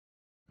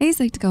Hey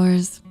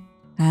Psych2Goers,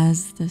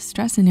 has the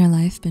stress in your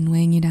life been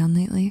weighing you down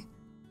lately?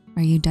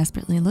 Are you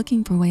desperately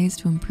looking for ways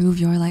to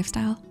improve your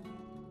lifestyle?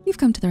 You've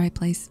come to the right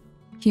place.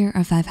 Here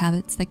are 5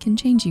 habits that can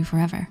change you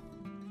forever.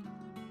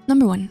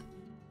 Number 1,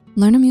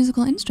 learn a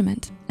musical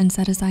instrument and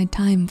set aside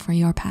time for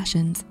your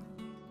passions.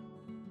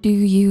 Do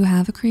you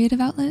have a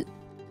creative outlet?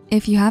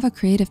 If you have a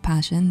creative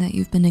passion that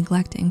you've been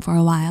neglecting for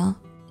a while,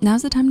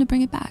 now's the time to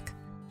bring it back.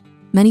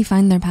 Many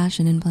find their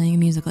passion in playing a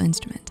musical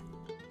instrument.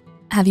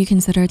 Have you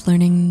considered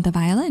learning the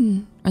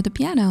violin or the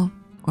piano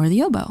or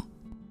the oboe?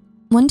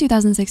 One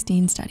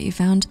 2016 study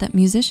found that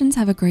musicians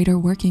have a greater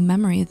working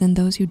memory than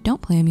those who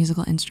don't play a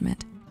musical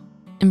instrument.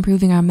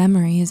 Improving our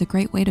memory is a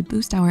great way to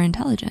boost our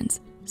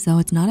intelligence, so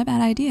it's not a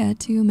bad idea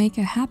to make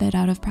a habit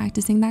out of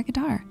practicing that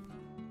guitar.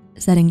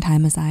 Setting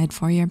time aside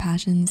for your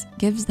passions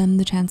gives them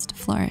the chance to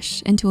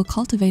flourish into a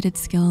cultivated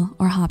skill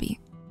or hobby.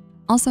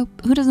 Also,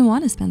 who doesn't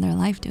want to spend their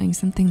life doing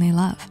something they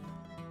love?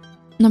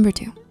 Number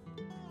 2,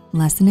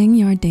 lessening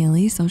your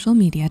daily social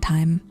media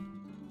time.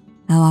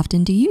 How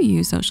often do you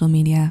use social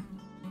media?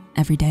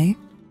 Every day?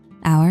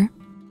 Hour?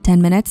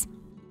 10 minutes?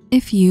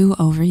 If you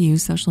overuse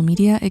social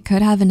media, it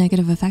could have a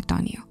negative effect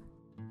on you.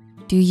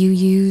 Do you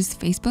use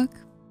Facebook,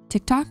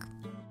 TikTok,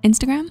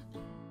 Instagram?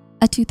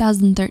 A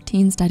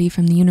 2013 study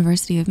from the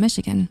University of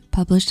Michigan,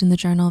 published in the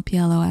journal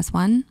PLOS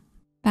One,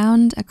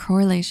 found a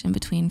correlation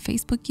between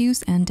Facebook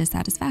use and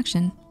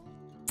dissatisfaction.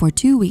 For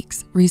 2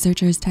 weeks,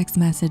 researchers text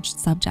messaged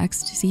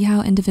subjects to see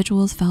how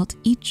individuals felt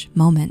each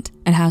moment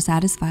and how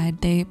satisfied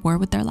they were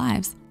with their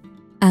lives.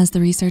 As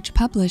the research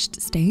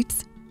published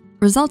states,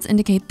 results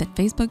indicate that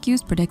Facebook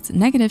use predicts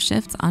negative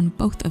shifts on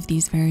both of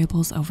these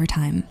variables over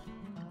time.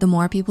 The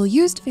more people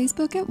used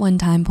Facebook at one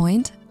time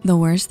point, the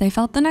worse they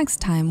felt the next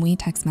time we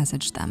text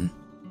messaged them.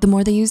 The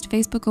more they used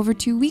Facebook over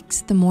 2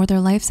 weeks, the more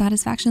their life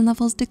satisfaction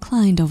levels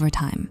declined over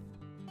time.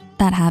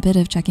 That habit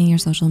of checking your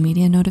social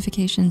media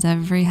notifications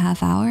every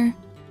half hour,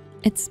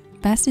 it's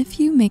best if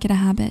you make it a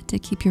habit to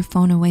keep your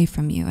phone away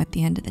from you at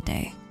the end of the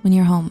day when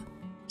you're home,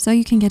 so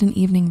you can get an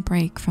evening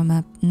break from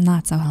a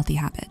not so healthy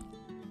habit.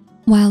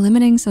 While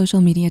limiting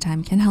social media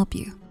time can help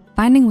you,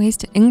 finding ways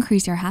to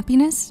increase your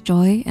happiness,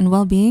 joy, and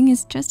well-being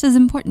is just as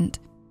important.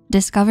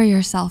 Discover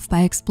yourself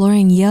by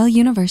exploring Yale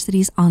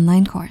University's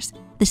online course,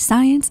 The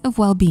Science of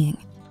Well-Being,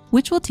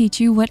 which will teach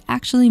you what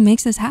actually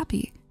makes us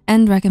happy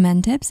and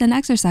recommend tips and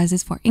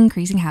exercises for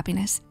increasing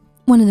happiness.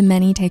 One of the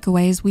many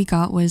takeaways we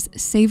got was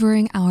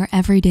savoring our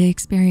everyday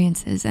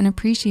experiences and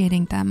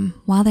appreciating them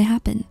while they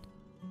happen.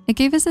 It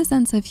gave us a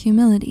sense of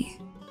humility,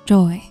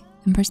 joy,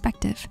 and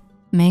perspective.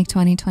 Make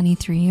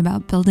 2023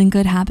 about building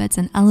good habits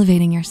and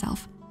elevating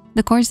yourself.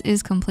 The course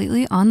is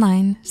completely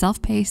online,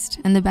 self-paced,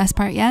 and the best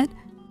part yet,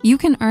 you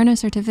can earn a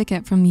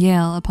certificate from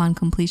Yale upon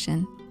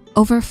completion.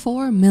 Over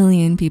 4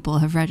 million people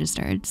have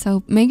registered,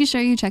 so make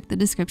sure you check the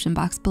description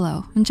box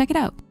below and check it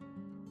out.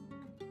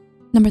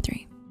 Number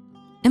 3,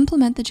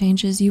 implement the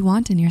changes you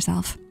want in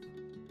yourself.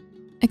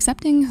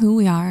 Accepting who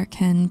we are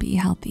can be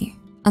healthy,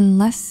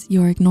 unless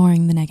you're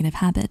ignoring the negative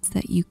habits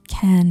that you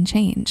can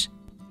change.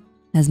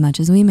 As much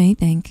as we may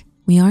think,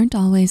 we aren't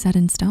always set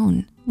in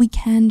stone. We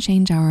can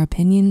change our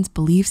opinions,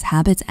 beliefs,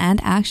 habits, and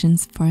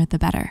actions for the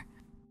better.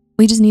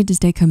 We just need to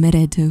stay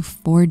committed to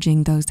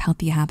forging those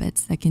healthy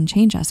habits that can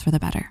change us for the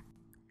better.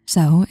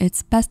 So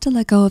it's best to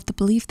let go of the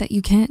belief that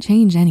you can't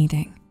change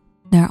anything.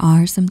 There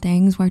are some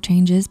things where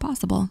change is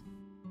possible.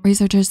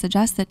 Researchers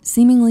suggest that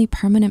seemingly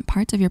permanent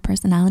parts of your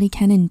personality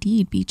can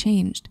indeed be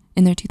changed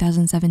in their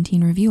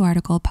 2017 review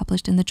article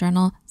published in the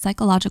journal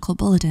Psychological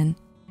Bulletin.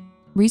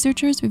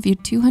 Researchers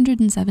reviewed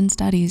 207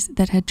 studies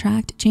that had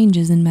tracked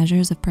changes in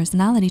measures of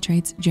personality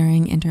traits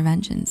during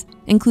interventions,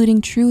 including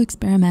true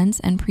experiments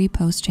and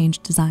pre-post change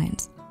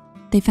designs.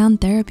 They found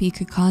therapy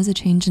could cause a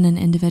change in an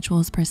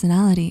individual's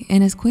personality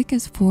in as quick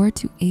as 4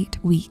 to 8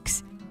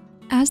 weeks.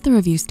 As the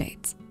review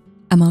states,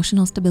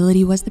 emotional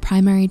stability was the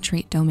primary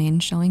trait domain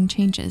showing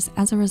changes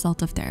as a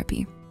result of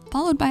therapy,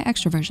 followed by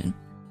extroversion.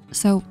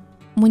 So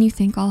when you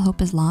think all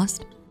hope is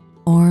lost,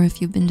 or if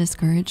you've been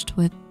discouraged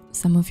with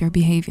some of your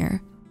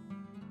behavior,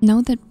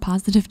 know that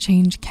positive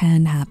change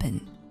can happen.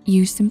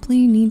 You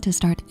simply need to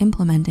start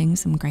implementing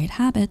some great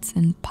habits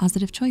and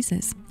positive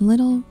choices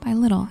little by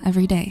little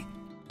every day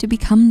to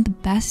become the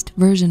best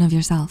version of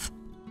yourself.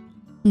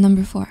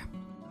 Number 4,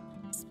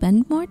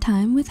 spend more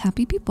time with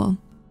happy people.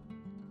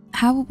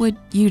 How would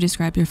you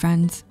describe your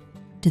friends?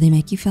 Do they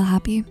make you feel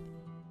happy?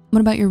 What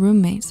about your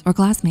roommates or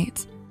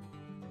classmates?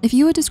 If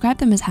you would describe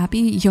them as happy,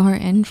 you're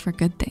in for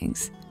good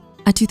things.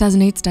 A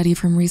 2008 study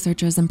from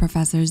researchers and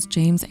professors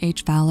James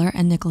H. Fowler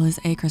and Nicholas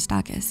A.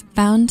 Christakis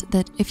found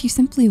that if you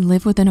simply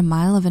live within a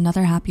mile of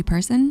another happy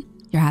person,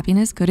 your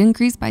happiness could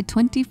increase by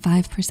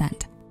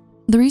 25%.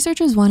 The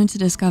researchers wanted to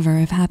discover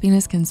if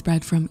happiness can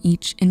spread from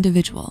each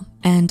individual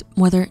and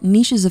whether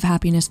niches of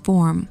happiness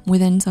form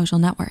within social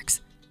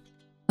networks.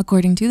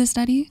 According to the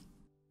study,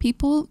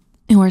 people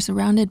who are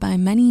surrounded by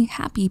many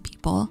happy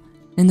people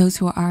and those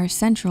who are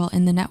central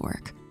in the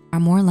network are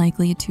more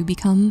likely to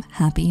become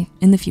happy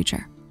in the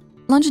future.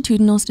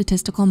 Longitudinal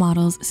statistical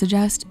models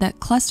suggest that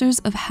clusters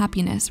of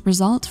happiness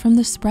result from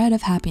the spread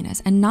of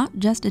happiness and not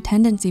just a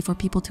tendency for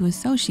people to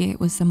associate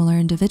with similar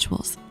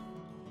individuals.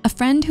 A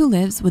friend who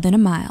lives within a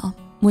mile,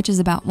 which is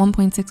about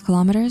 1.6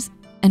 kilometers,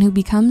 and who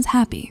becomes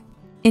happy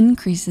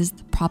increases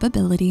the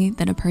probability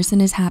that a person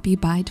is happy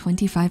by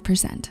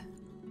 25%.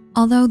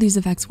 Although these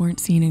effects weren't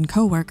seen in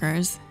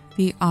coworkers,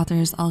 the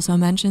authors also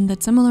mentioned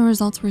that similar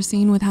results were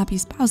seen with happy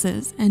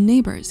spouses and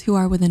neighbors who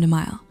are within a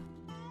mile.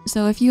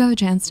 So if you have a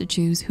chance to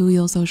choose who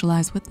you'll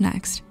socialize with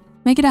next,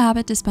 make it a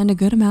habit to spend a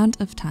good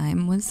amount of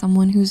time with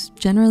someone who's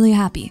generally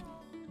happy.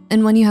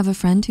 And when you have a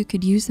friend who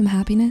could use some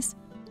happiness,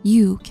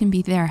 you can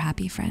be their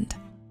happy friend.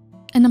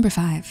 And number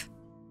 5,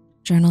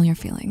 journal your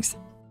feelings.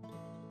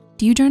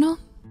 Do you journal?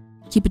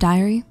 Keep a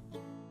diary?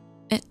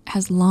 It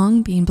has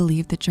long been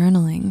believed that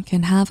journaling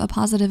can have a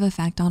positive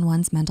effect on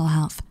one's mental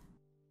health.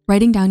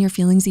 Writing down your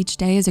feelings each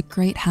day is a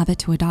great habit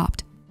to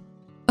adopt.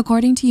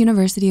 According to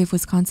University of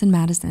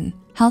Wisconsin-Madison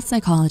health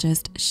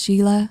psychologist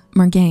Sheila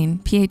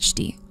Murgain,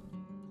 PhD,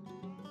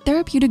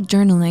 therapeutic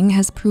journaling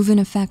has proven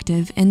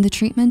effective in the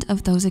treatment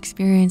of those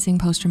experiencing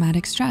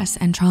post-traumatic stress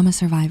and trauma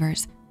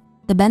survivors.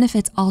 The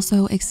benefits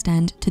also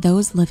extend to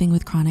those living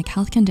with chronic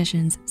health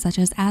conditions such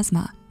as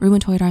asthma,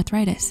 rheumatoid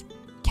arthritis,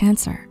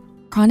 cancer,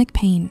 chronic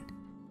pain,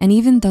 and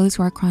even those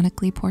who are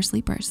chronically poor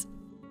sleepers.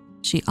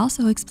 She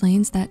also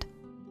explains that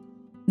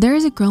there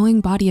is a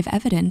growing body of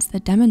evidence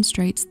that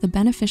demonstrates the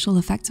beneficial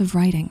effects of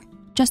writing.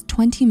 Just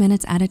 20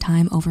 minutes at a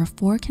time over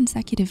 4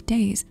 consecutive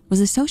days was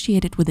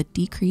associated with a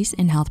decrease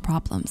in health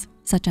problems,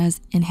 such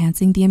as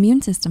enhancing the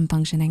immune system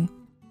functioning.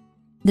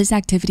 This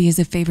activity is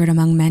a favorite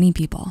among many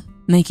people,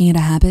 making it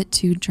a habit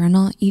to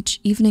journal each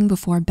evening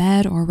before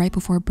bed or right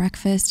before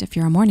breakfast if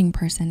you're a morning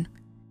person.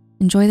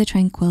 Enjoy the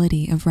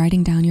tranquility of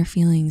writing down your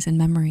feelings and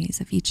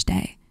memories of each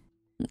day.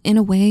 In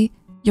a way,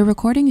 you're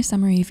recording a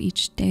summary of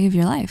each day of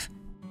your life.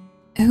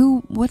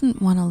 Who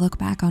wouldn't want to look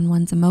back on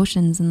one's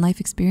emotions and life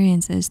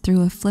experiences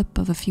through a flip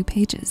of a few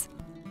pages?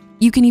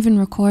 You can even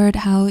record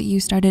how you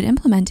started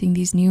implementing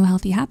these new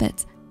healthy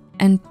habits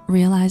and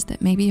realize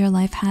that maybe your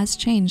life has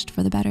changed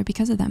for the better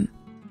because of them.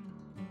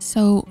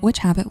 So which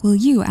habit will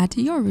you add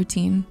to your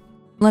routine?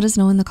 Let us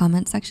know in the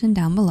comment section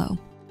down below.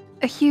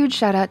 A huge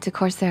shout out to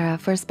Coursera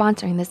for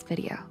sponsoring this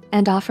video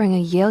and offering a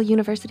Yale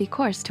University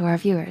course to our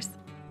viewers.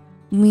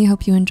 We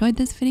hope you enjoyed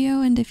this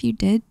video, and if you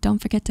did, don't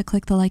forget to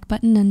click the like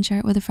button and share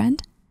it with a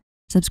friend.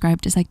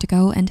 Subscribe to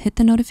Psych2Go and hit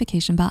the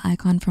notification bell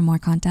icon for more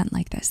content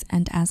like this.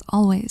 And as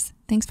always,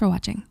 thanks for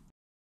watching.